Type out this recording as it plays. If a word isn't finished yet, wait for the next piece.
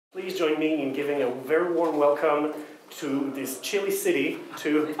Please join me in giving a very warm welcome to this chilly city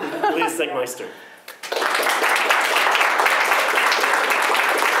to Liz Zechmeister.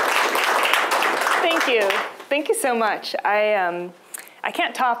 Thank you. Thank you so much. I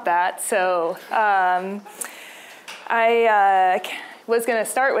can't top that, so I was going to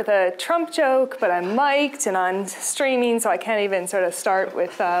start with a Trump joke, but I'm mic'd and on streaming, so I can't even sort of start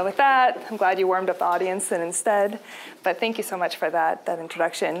with that. I'm glad you warmed up the audience then instead. But thank you so much for that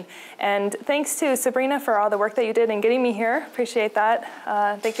introduction. And thanks to Sabrina for all the work that you did in getting me here. Appreciate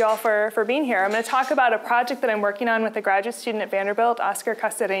that. Thank you all for being here. I'm going to talk about a project that I'm working on with a graduate student at Vanderbilt, Oscar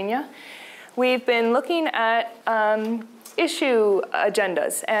Casarena. We've been looking at issue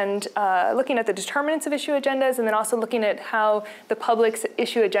agendas and looking at the determinants of issue agendas, and then also looking at how the public's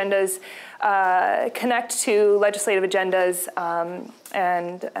issue agendas connect to legislative agendas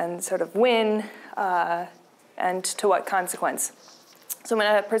and sort of when and to what consequence. So I'm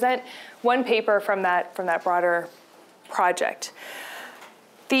going to present one paper from that broader project.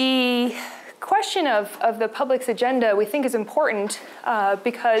 The question of the public's agenda we think is important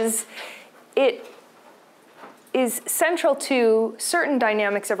because it is central to certain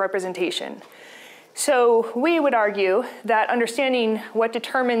dynamics of representation. So we would argue that understanding what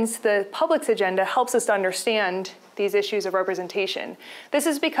determines the public's agenda helps us to understand these issues of representation. This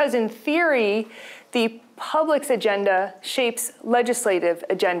is because in theory, the public's agenda shapes legislative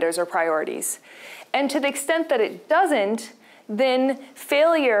agendas or priorities. And to the extent that it doesn't, then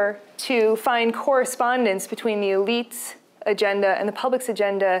failure to find correspondence between the elite's agenda and the public's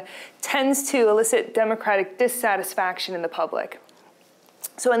agenda tends to elicit democratic dissatisfaction in the public.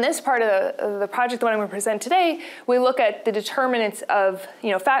 So in this part of the project that I'm going to present today, we look at the determinants of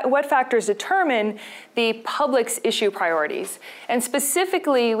what factors determine the public's issue priorities. And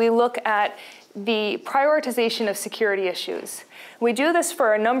specifically, we look at the prioritization of security issues. We do this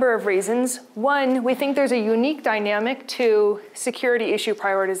for a number of reasons. One, we think there's a unique dynamic to security issue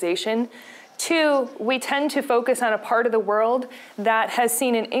prioritization. Two, we tend to focus on a part of the world that has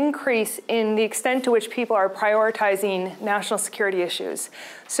seen an increase in the extent to which people are prioritizing national security issues.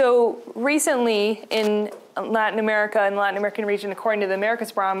 So recently in Latin America and the Latin American region, according to the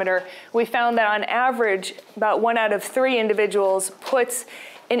AmericasBarometer, we found that on average, about 1 out of 3 individuals puts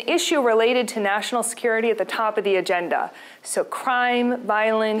an issue related to national security at the top of the agenda. So crime,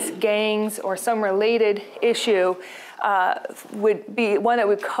 violence, gangs, or some related issue would be one that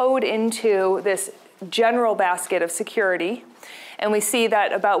would code into this general basket of security. And we see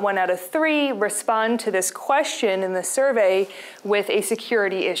that about 1 out of 3 respond to this question in the survey with a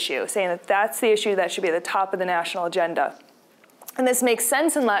security issue, saying that that's the issue that should be at the top of the national agenda. And this makes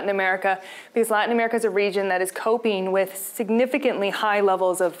sense in Latin America because Latin America is a region that is coping with significantly high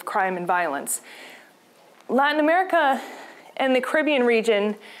levels of crime and violence. Latin America and the Caribbean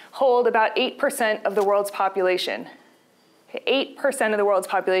region hold about 8% of the world's population. 8% of the world's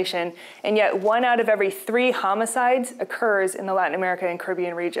population, and yet 1 out of every 3 homicides occurs in the Latin America and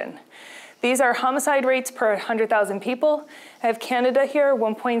Caribbean region. These are homicide rates per 100,000 people. I have Canada here,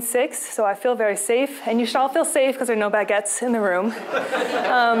 1.6, so I feel very safe. And you should all feel safe because there are no baguettes in the room.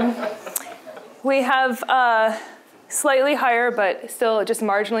 We have slightly higher, but still just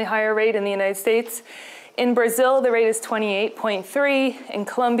marginally higher rate in the United States. In Brazil, the rate is 28.3. In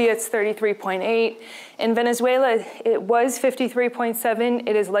Colombia, it's 33.8. In Venezuela, it was 53.7.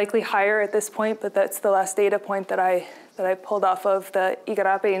 It is likely higher at this point, but that's the last data point that I pulled off of the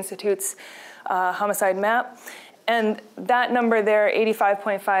Igarape Institute's homicide map. And that number there,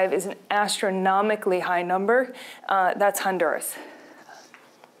 85.5, is an astronomically high number. That's Honduras.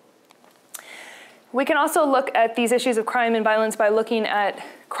 We can also look at these issues of crime and violence by looking at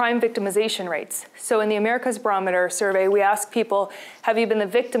crime victimization rates. So in the AmericasBarometer survey, we ask people, have you been the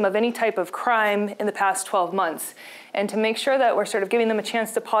victim of any type of crime in the past 12 months? And to make sure that we're sort of giving them a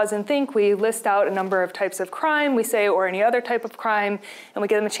chance to pause and think, we list out a number of types of crime, we say, or any other type of crime, and we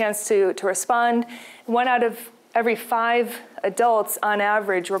give them a chance to respond. 1 out of every 5 adults, on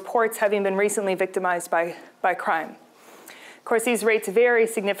average, reports having been recently victimized by crime. Of course, these rates vary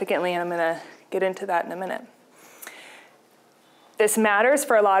significantly, and I'm going to get into that in a minute. This matters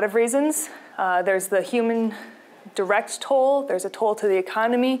for a lot of reasons. There's the human direct toll. There's a toll to the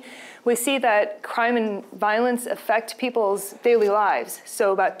economy. We see that crime and violence affect people's daily lives.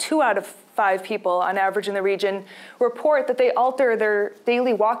 So about 2 out of 5 people on average in the region report that they alter their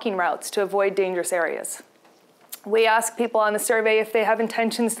daily walking routes to avoid dangerous areas. We ask people on the survey if they have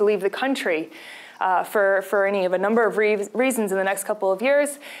intentions to leave the country. for any of a number of reasons in the next couple of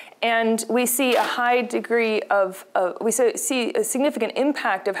years. And we see a high degree of, we see a significant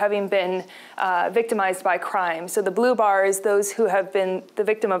impact of having been victimized by crime. So the blue bar is those who have been the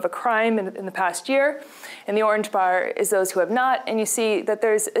victim of a crime in the past year, and the orange bar is those who have not. And you see that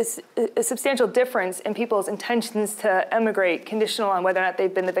there's a substantial difference in people's intentions to emigrate, conditional on whether or not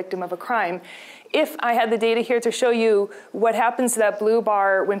they've been the victim of a crime. If I had the data here to show you what happens to that blue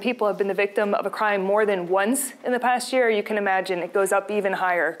bar when people have been the victim of a crime more than once in the past year, you can imagine it goes up even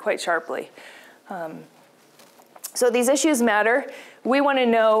higher quite sharply. So these issues matter. We want to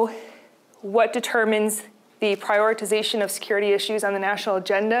know what determines the prioritization of security issues on the national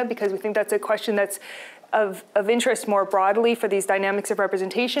agenda, because we think that's a question that's of interest more broadly for these dynamics of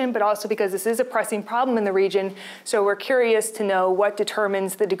representation, but also because this is a pressing problem in the region. So we're curious to know what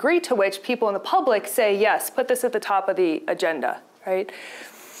determines the degree to which people in the public say, yes, put this at the top of the agenda, right?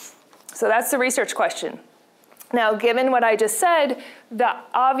 So that's the research question. Now, given what I just said, the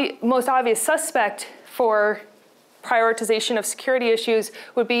most obvious suspect for prioritization of security issues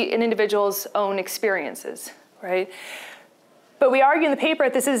would be an individual's own experiences, right? But we argue in the paper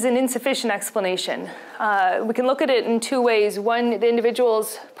that this is an insufficient explanation. We can look at it in two ways. One, the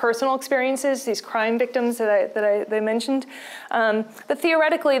individual's personal experiences, these crime victims that I mentioned. But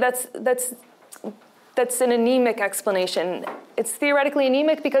theoretically, that's an anemic explanation. It's theoretically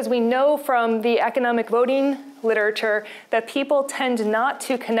anemic because we know from the economic voting literature that people tend not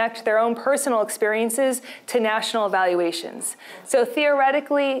to connect their own personal experiences to national evaluations. So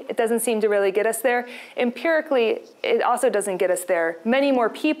theoretically, it doesn't seem to really get us there. Empirically, it also doesn't get us there. Many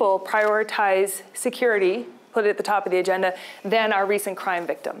more people prioritize security, put it at the top of the agenda, than our recent crime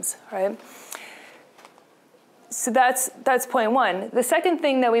victims, right? So that's point one. The second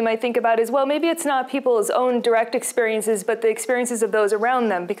thing that we might think about is, well, maybe it's not people's own direct experiences, but the experiences of those around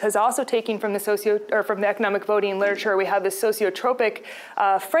them, because also taking from the economic voting literature, we have this sociotropic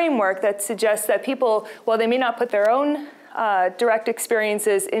framework that suggests that people, while they may not put their own direct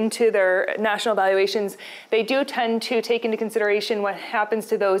experiences into their national evaluations, they do tend to take into consideration what happens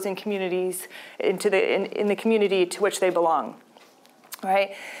to those in communities, in the community to which they belong.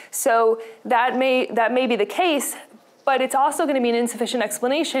 Right? So that may be the case, but it's also going to be an insufficient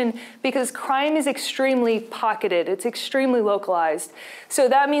explanation because crime is extremely pocketed. It's extremely localized. So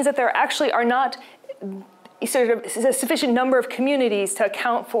that means that there actually are not sort of a sufficient number of communities to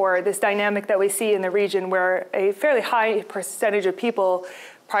account for this dynamic that we see in the region where a fairly high percentage of people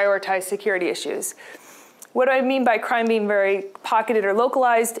prioritize security issues. What do I mean by crime being very pocketed or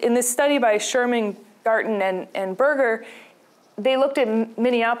localized? In this study by Sherman, Garten, and Berger, they looked at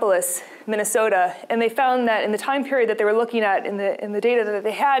Minneapolis, Minnesota, and they found that in the time period that they were looking at in the data that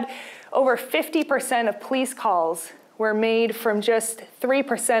they had, over 50% of police calls were made from just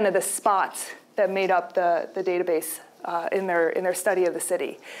 3% of the spots that made up the database in their study of the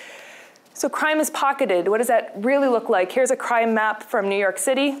city. So crime is pocketed. What does that really look like? Here's a crime map from New York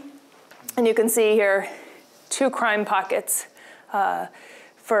City, and you can see here 2 crime pockets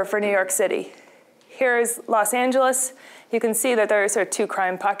for New York City. Here's Los Angeles. You can see that there are sort of 2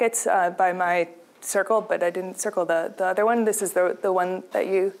 crime pockets by my circle, but I didn't circle the other one. This is the one that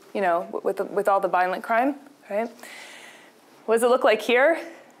you know, with all the violent crime, right? What does it look like here?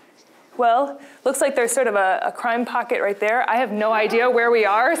 Well, looks like there's sort of a crime pocket right there. I have no idea where we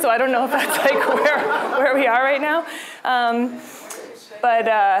are, so I don't know if that's like where we are right now. But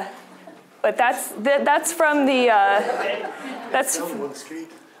that's from the that's.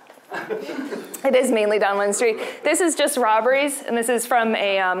 It is mainly down one street. This is just robberies, and this is from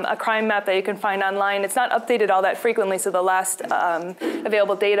a crime map that you can find online. It's not updated all that frequently, so the last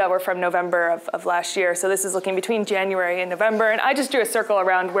available data were from November of last year. So this is looking between January and November, and I just drew a circle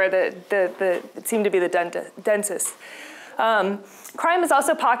around where it seemed to be the densest. Crime is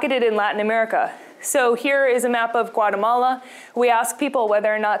also pocketed in Latin America. So here is a map of Guatemala. We ask people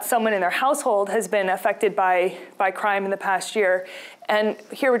whether or not someone in their household has been affected by crime in the past year. And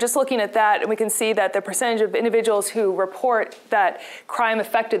here we're just looking at that, and we can see that the percentage of individuals who report that crime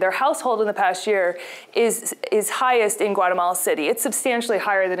affected their household in the past year is highest in Guatemala City. It's substantially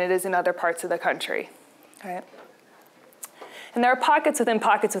higher than it is in other parts of the country. All right. And there are pockets within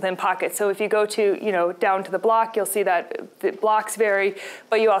pockets within pockets. So if you go to, down to the block, you'll see that the blocks vary,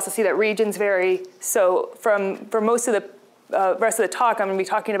 but you also see that regions vary. So for most of the rest of the talk, I'm going to be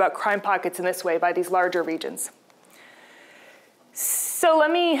talking about crime pockets in this way by these larger regions. So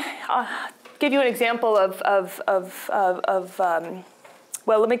let me give you an example let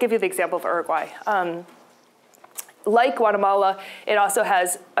me give you the example of Uruguay. like Guatemala, it also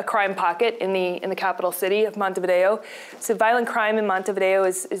has a crime pocket in the capital city of Montevideo. So violent crime in Montevideo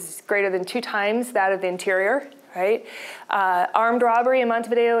is greater than 2 times that of the interior, right? Armed robbery in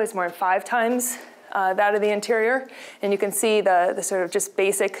Montevideo is more than 5 times that of the interior. And you can see the sort of just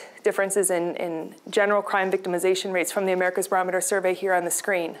basic differences in general crime victimization rates from the AmericasBarometer survey here on the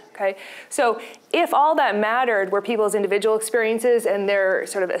screen, okay? So if all that mattered were people's individual experiences and their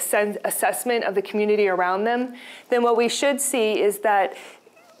sort of assessment of the community around them, then what we should see is that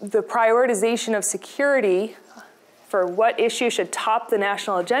the prioritization of security for what issue should top the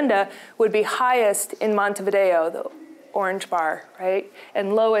national agenda would be highest in Montevideo, the orange bar, right?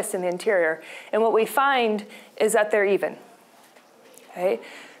 And lowest in the interior. And what we find is that they're even, okay?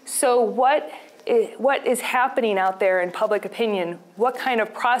 So what is happening out there in public opinion? What kind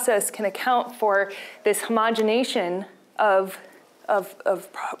of process can account for this homogenation of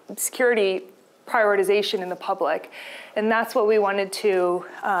security prioritization in the public? And that's what we wanted to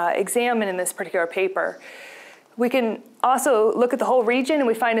examine in this particular paper. We can also look at the whole region, and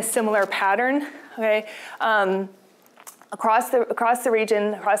we find a similar pattern, okay? Across the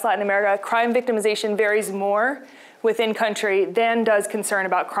region, across Latin America, crime victimization varies more within country than does concern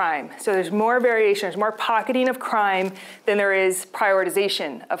about crime. So there's more variation, there's more pocketing of crime than there is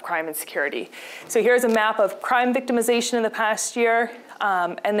prioritization of crime and security. So here's a map of crime victimization in the past year,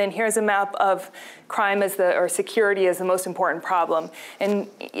 and then here's a map of crime or security as the most important problem. And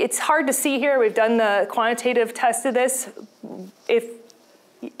it's hard to see here. We've done the quantitative test of this.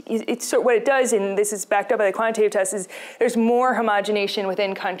 What it does, and this is backed up by the quantitative test, is there's more homogenation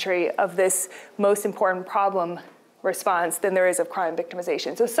within country of this most important problem response than there is of crime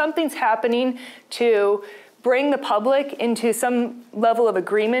victimization. So something's happening to bring the public into some level of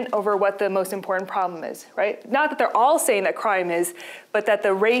agreement over what the most important problem is, right? Not that they're all saying that crime is, but that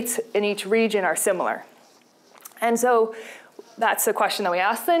the rates in each region are similar. And so that's the question that we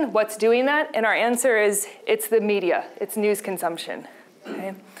asked then, what's doing that? And our answer is, it's the media, it's news consumption.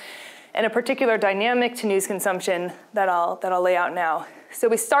 Okay. And a particular dynamic to news consumption that I'll lay out now. So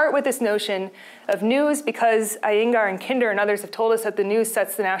we start with this notion of news because Iyengar and Kinder and others have told us that the news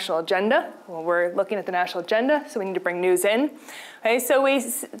sets the national agenda. Well, we're looking at the national agenda, so we need to bring news in. Okay, so we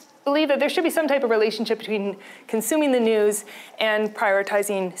believe that there should be some type of relationship between consuming the news and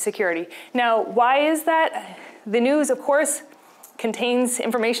prioritizing security. Now, why is that? The news, of course, contains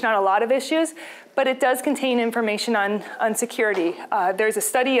information on a lot of issues, but it does contain information on security. There's a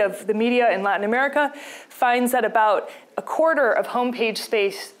study of the media in Latin America, finds that about a quarter of homepage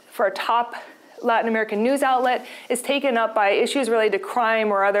space for a top Latin American news outlet is taken up by issues related to crime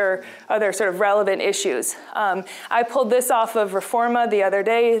or other sort of relevant issues. I pulled this off of Reforma the other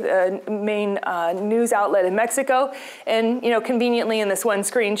day, the main news outlet in Mexico, and conveniently in this one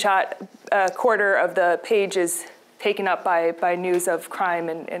screenshot, a quarter of the page is taken up by news of crime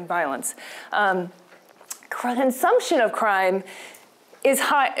and violence. Consumption of crime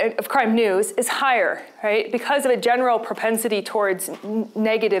news is higher, right? Because of a general propensity towards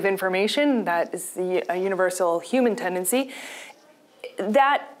negative information, that is a universal human tendency.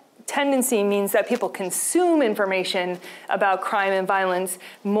 That tendency means that people consume information about crime and violence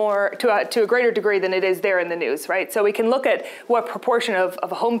more to a greater degree than it is there in the news, right? So we can look at what proportion of a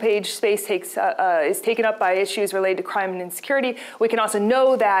homepage space is taken up by issues related to crime and insecurity. We can also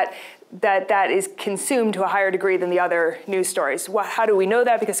know that is consumed to a higher degree than the other news stories. How do we know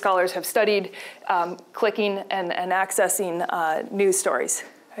that? Because scholars have studied clicking and accessing news stories.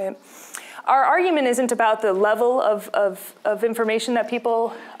 Okay? Our argument isn't about the level of information that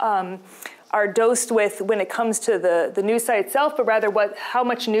people are dosed with when it comes to the news site itself, but rather how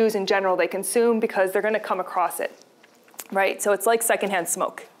much news in general they consume because they're going to come across it, right? So it's like secondhand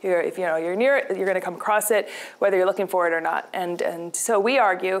smoke. If you're near it, you're going to come across it, whether you're looking for it or not. And so we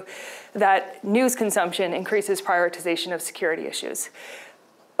argue that news consumption increases prioritization of security issues.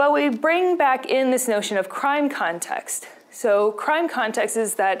 But we bring back in this notion of crime context. So crime context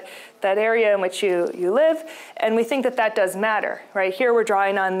is that area in which you live, and we think that does matter, right? Here we're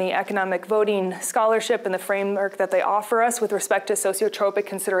drawing on the economic voting scholarship and the framework that they offer us with respect to sociotropic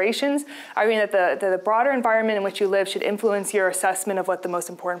considerations, arguing that the broader environment in which you live should influence your assessment of what the most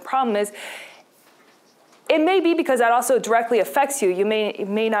important problem is. It may be because that also directly affects you. You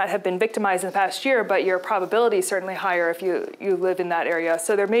may not have been victimized in the past year, but your probability is certainly higher if you live in that area.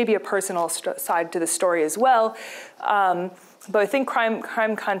 So there may be a personal side to the story as well. But I think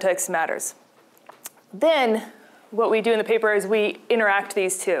crime context matters. Then what we do in the paper is we interact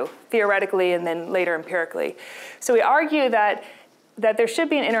these two, theoretically and then later empirically. So we argue that there should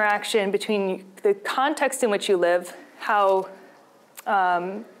be an interaction between the context in which you live, how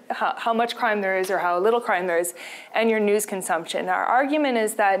how much crime there is or how little crime there is, and your news consumption. Our argument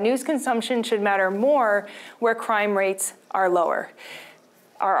is that news consumption should matter more where crime rates are lower.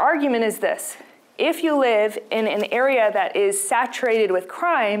 Our argument is this: if you live in an area that is saturated with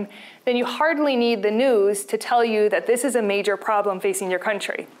crime, then you hardly need the news to tell you that this is a major problem facing your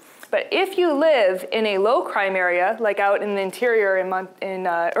country. But if you live in a low crime area, like out in the interior in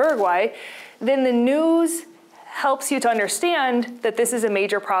Uruguay, then the news helps you to understand that this is a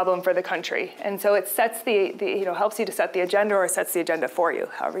major problem for the country. And so it sets helps you to set the agenda, or sets the agenda for you,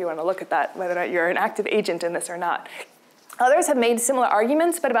 however you want to look at that, whether or not you're an active agent in this or not. Others have made similar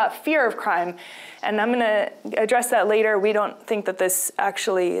arguments, but about fear of crime. And I'm going to address that later. We don't think that this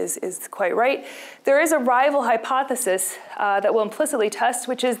actually is quite right. There is a rival hypothesis that we'll implicitly test,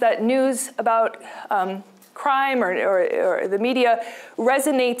 which is that news about crime or the media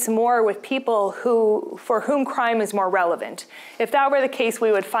resonates more with people for whom crime is more relevant. If that were the case,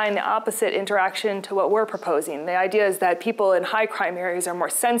 we would find the opposite interaction to what we're proposing. The idea is that people in high crime areas are more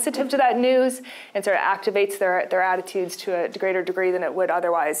sensitive to that news and sort of activates their attitudes to a greater degree than it would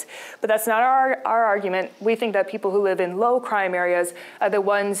otherwise. But that's not our argument. We think that people who live in low crime areas are the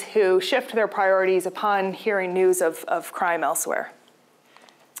ones who shift their priorities upon hearing news of crime elsewhere.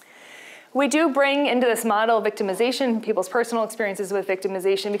 We do bring into this model victimization, people's personal experiences with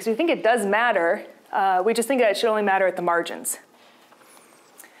victimization, because we think it does matter. We just think that it should only matter at the margins.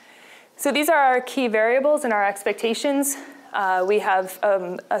 So these are our key variables and our expectations. We have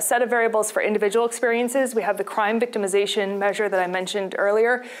a set of variables for individual experiences. We have the crime victimization measure that I mentioned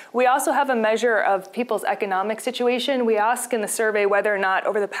earlier. We also have a measure of people's economic situation. We ask in the survey whether or not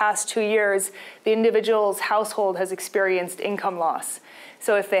over the past 2 years, the individual's household has experienced income loss.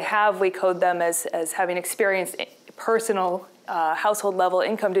 So if they have, we code them as having experienced personal household level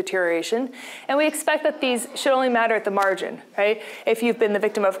income deterioration. And we expect that these should only matter at the margin, right? If you've been the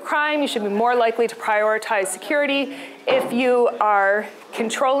victim of crime, you should be more likely to prioritize security. If you are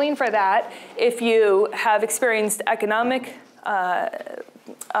controlling for that, if you have experienced economic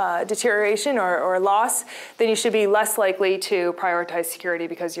deterioration or loss, then you should be less likely to prioritize security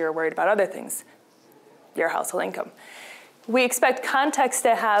because you're worried about other things, your household income. We expect context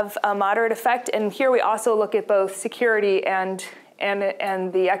to have a moderate effect, and here we also look at both security and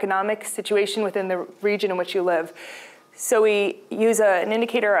the economic situation within the region in which you live. So we use an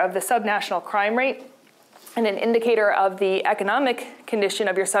indicator of the subnational crime rate and an indicator of the economic condition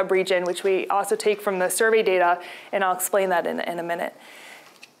of your subregion, which we also take from the survey data, and I'll explain that in a minute.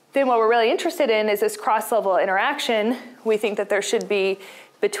 Then what we're really interested in is this cross-level interaction. We think that there should be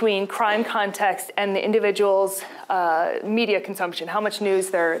between crime context and the individual's media consumption, how much news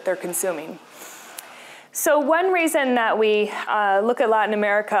they're consuming. So one reason that we look at Latin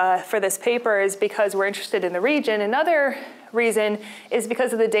America for this paper is because we're interested in the region. Another reason is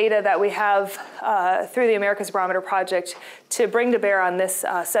because of the data that we have through the AmericasBarometer project to bring to bear on this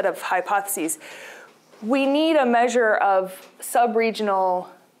set of hypotheses. We need a measure of sub-regional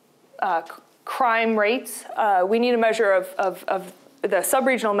crime rates. We need a measure of the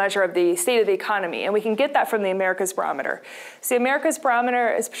sub-regional measure of the state of the economy, and we can get that from the AmericasBarometer. So the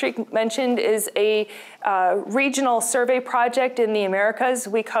AmericasBarometer, as Patrick mentioned, is a regional survey project in the Americas.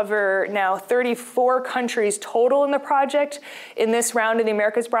 We cover now 34 countries total in the project. In this round of the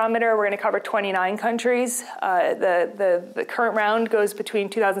AmericasBarometer, we're going to cover 29 countries. The current round goes between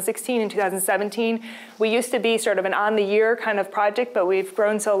 2016 and 2017. We used to be sort of an on-the-year kind of project, but we've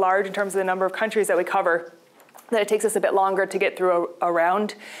grown so large in terms of the number of countries that we cover that it takes us a bit longer to get through a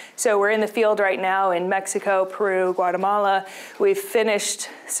round. So we're in the field right now in Mexico, Peru, Guatemala. We've finished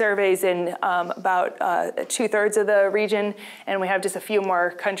surveys in about 2/3 of the region, and we have just a few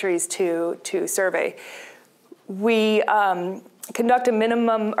more countries to survey. We conduct a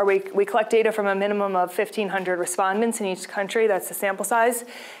minimum, or we collect data from a minimum of 1,500 respondents in each country. That's the sample size.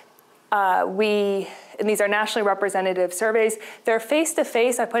 And these are nationally representative surveys. They're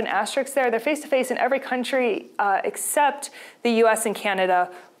face-to-face. I put an asterisk there. They're face-to-face in every country except the US and Canada,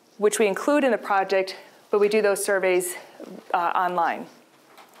 which we include in the project, but we do those surveys online.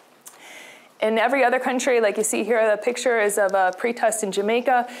 In every other country, like you see here, the picture is of a pre-test in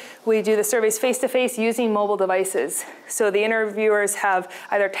Jamaica. We do the surveys face-to-face using mobile devices. So the interviewers have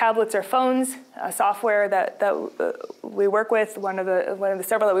either tablets or phones, software that we work with, one of the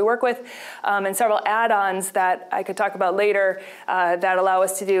several that we work with, and several add-ons that I could talk about later that allow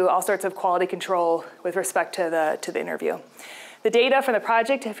us to do all sorts of quality control with respect to the interview. The data from the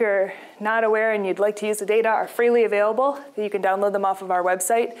project, if you're not aware and you'd like to use the data, are freely available. You can download them off of our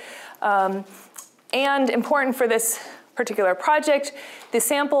website. And important for this particular project, the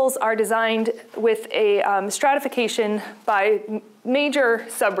samples are designed with a stratification by major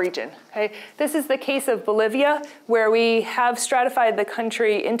subregion. Okay? This is the case of Bolivia, where we have stratified the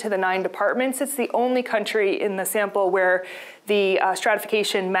country into the 9 departments. It's the only country in the sample where the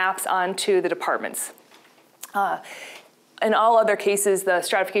stratification maps onto the departments. In all other cases, the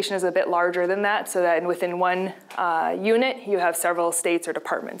stratification is a bit larger than that, so that within one unit, you have several states or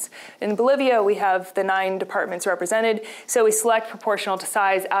departments. In Bolivia, we have the 9 departments represented, so we select proportional to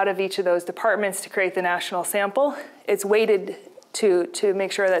size out of each of those departments to create the national sample. It's weighted to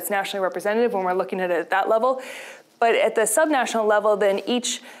make sure that it's nationally representative when we're looking at it at that level. But at the subnational level, then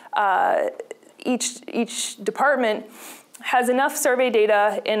each department has enough survey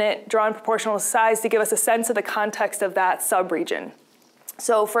data in it drawn proportional to size to give us a sense of the context of that subregion.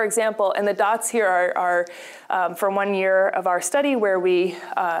 So for example, and the dots here are from 1 year of our study where we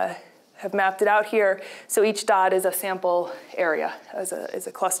have mapped it out here. So each dot is a sample area, is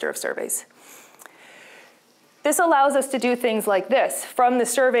a cluster of surveys. This allows us to do things like this. From the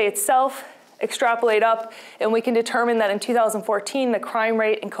survey itself, extrapolate up, and we can determine that in 2014, the crime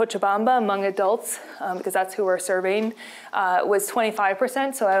rate in Cochabamba among adults, because that's who we're surveying, was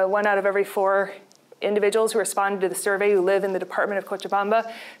 25%. So 1 out of every 4 individuals who responded to the survey who live in the department of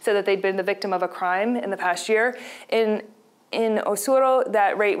Cochabamba said that they'd been the victim of a crime in the past year. In Osuro,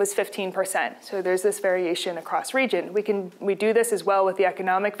 that rate was 15%. So there's this variation across region. We do this as well with the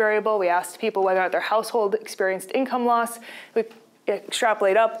economic variable. We asked people whether or not their household experienced income loss. We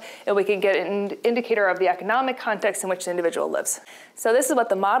extrapolate up, and we can get an indicator of the economic context in which the individual lives. So this is what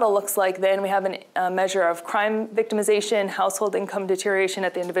the model looks like then. We have a measure of crime victimization, household income deterioration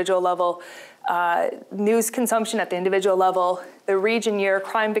at the individual level, news consumption at the individual level, the region year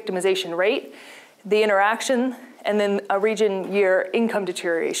crime victimization rate, the interaction, and then a region year income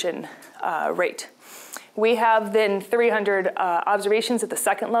deterioration rate. We have then 300 observations at the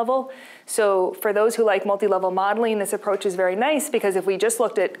second level. So for those who like multi-level modeling, this approach is very nice because if we just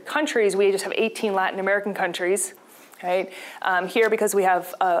looked at countries, we just have 18 Latin American countries. Right? Here, because we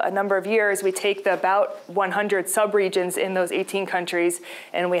have a number of years, we take the about 100 subregions in those 18 countries,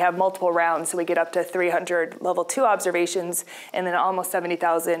 and we have multiple rounds. So we get up to 300 level 2 observations, and then almost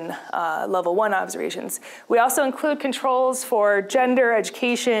 70,000 level 1 observations. We also include controls for gender,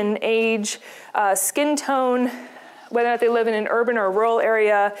 education, age, skin tone, whether or not they live in an urban or rural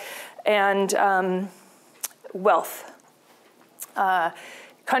area, and wealth.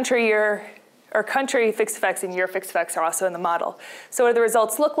 Country year, or country fixed effects and year fixed effects are also in the model. So what do the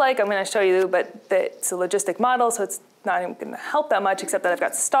results look like? I'm going to show you, but it's a logistic model, so it's not even going to help that much, except that I've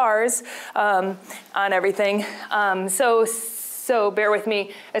got stars on everything. So bear with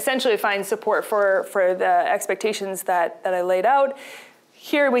me. Essentially, find support for the expectations that I laid out.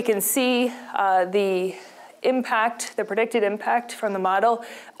 Here we can see the impact, the predicted impact from the model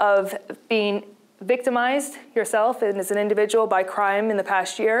of being victimized yourself and as an individual by crime in the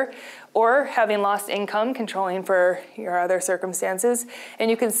past year, or having lost income, controlling for your other circumstances.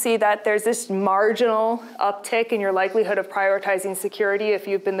 And you can see that there's this marginal uptick in your likelihood of prioritizing security if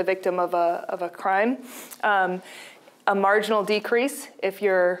you've been the victim of a crime, a marginal decrease if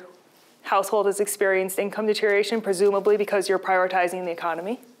your household has experienced income deterioration, presumably because you're prioritizing the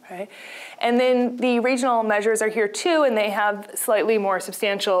economy. Right? And then the regional measures are here too, and they have slightly more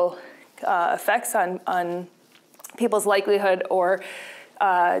substantial effects on people's likelihood or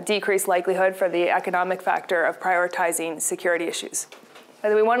decreased likelihood for the economic factor of prioritizing security issues.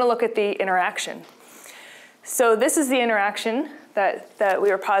 And we want to look at the interaction. So this is the interaction that we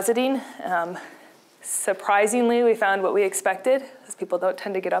were positing. Surprisingly, we found what we expected, because people don't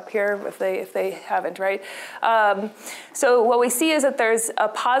tend to get up here if they haven't, right? So what we see is that there's a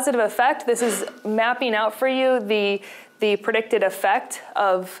positive effect. This is mapping out for you the predicted effect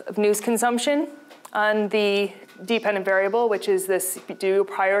of news consumption on the dependent variable, which is this: do you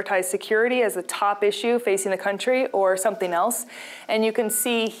prioritize security as the top issue facing the country or something else? And you can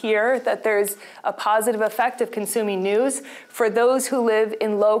see here that there's a positive effect of consuming news for those who live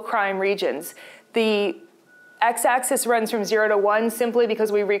in low crime regions. The x-axis runs from 0 to 1 simply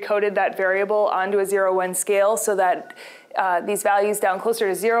because we recoded that variable onto a 0-1 scale so that these values down closer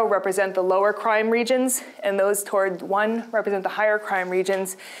to 0 represent the lower crime regions, and those toward 1 represent the higher crime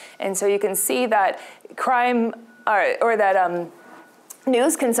regions. And so you can see that crime, or that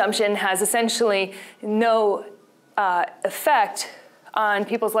news consumption has essentially no effect on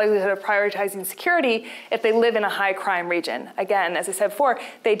people's likelihood of prioritizing security if they live in a high crime region. Again, as I said before,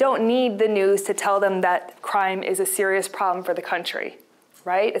 they don't need the news to tell them that crime is a serious problem for the country.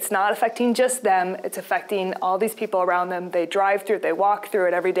 right? It's not affecting just them, it's affecting all these people around them. They drive through it, they walk through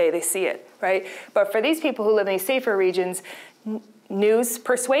it every day, they see it, right? But for these people who live in these safer regions, news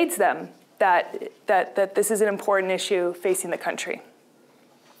persuades them that this is an important issue facing the country.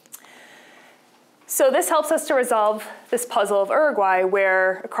 So this helps us to resolve this puzzle of Uruguay,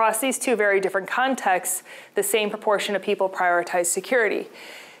 where across these two very different contexts, the same proportion of people prioritize security.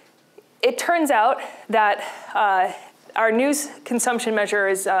 It turns out that our news consumption measure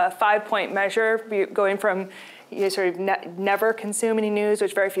is a 5-point measure, going from you sort of never consume any news,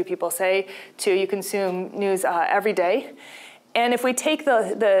 which very few people say, to you consume news every day. And if we take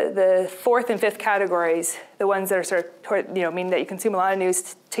the fourth and fifth categories, the ones that are sort of, mean that you consume a lot of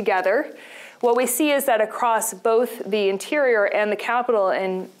news together, what we see is that across both the interior and the capital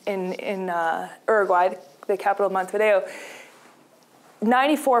in Uruguay, the capital of Montevideo,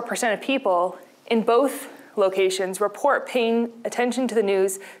 94% of people in both locations report paying attention to the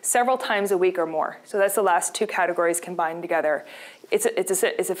news several times a week or more. So that's the last two categories combined together. It's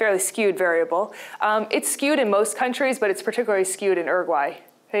a fairly skewed variable. It's skewed in most countries, but it's particularly skewed in Uruguay,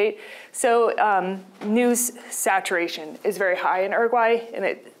 right? So news saturation is very high in Uruguay, and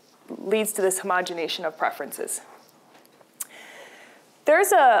it leads to this homogenation of preferences.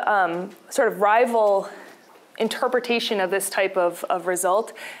 There's a sort of rival interpretation of this type of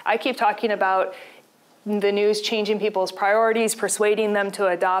result. I keep talking about the news changing people's priorities, persuading them to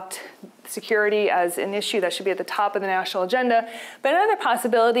adopt security as an issue that should be at the top of the national agenda. But another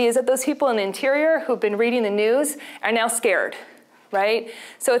possibility is that those people in the interior who've been reading the news are now scared, right?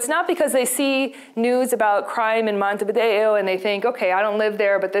 So it's not because they see news about crime in Montevideo and they think, okay, I don't live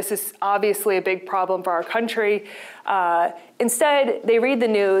there, but this is obviously a big problem for our country. Instead, they read the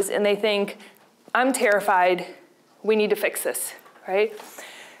news and they think, I'm terrified, we need to fix this, right?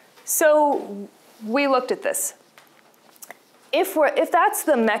 So we looked at this. If that's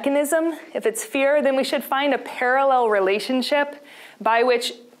the mechanism, if it's fear, then we should find a parallel relationship by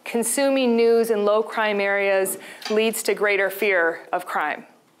which consuming news in low crime areas leads to greater fear of crime,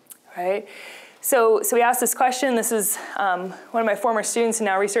 right? So we asked this question. This is one of my former students and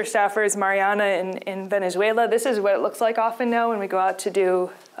now research staffers, Mariana in Venezuela. This is what it looks like often now when we go out to do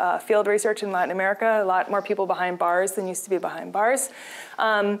field research in Latin America. A lot more people behind bars than used to be behind bars.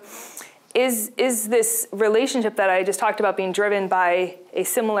 Is this relationship that I just talked about being driven by a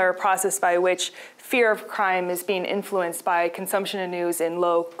similar process by which fear of crime is being influenced by consumption of news in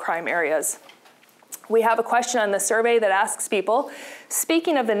low crime areas? We have a question on the survey that asks people,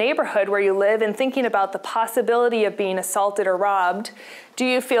 speaking of the neighborhood where you live and thinking about the possibility of being assaulted or robbed, do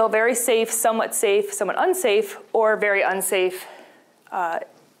you feel very safe, somewhat unsafe, or very unsafe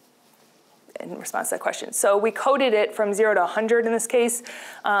in response to that question? So we coded it from 0 to 100 in this case.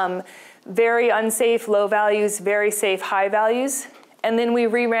 Very unsafe, low values, very safe, high values. And then we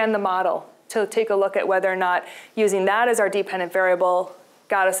reran the model to take a look at whether or not using that as our dependent variable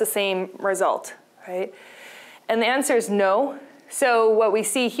got us the same result, right? And the answer is no. So what we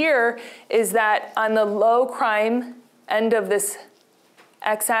see here is that on the low crime end of this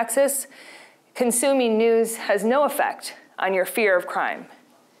x-axis, consuming news has no effect on your fear of crime.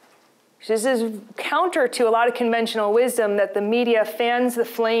 This is counter to a lot of conventional wisdom that the media fans the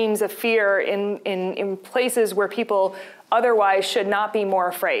flames of fear in places where people otherwise should not be more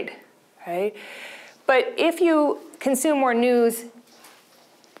afraid, right? But if you consume more news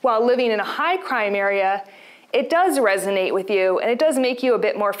while living in a high crime area, it does resonate with you and it does make you a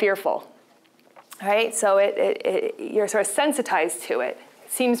bit more fearful, right? So you're sort of sensitized to it.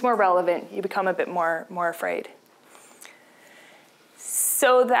 It seems more relevant. You become a bit more afraid.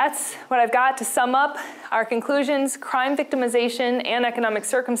 So that's what I've got to sum up our conclusions. Crime victimization and economic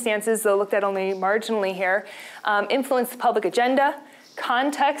circumstances, though looked at only marginally here, influence the public agenda.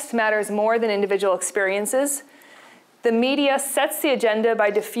 Context matters more than individual experiences. The media sets the agenda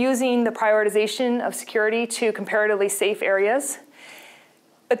by diffusing the prioritization of security to comparatively safe areas.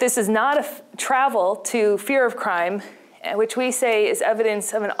 But this is not a travel to fear of crime, which we say is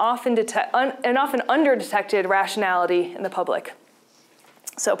evidence of an often under-detected rationality in the public.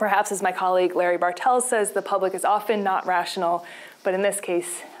 So perhaps, as my colleague Larry Bartels says, the public is often not rational, but in this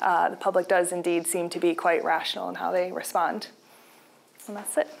case, the public does indeed seem to be quite rational in how they respond. And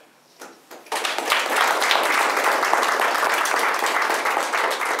that's it.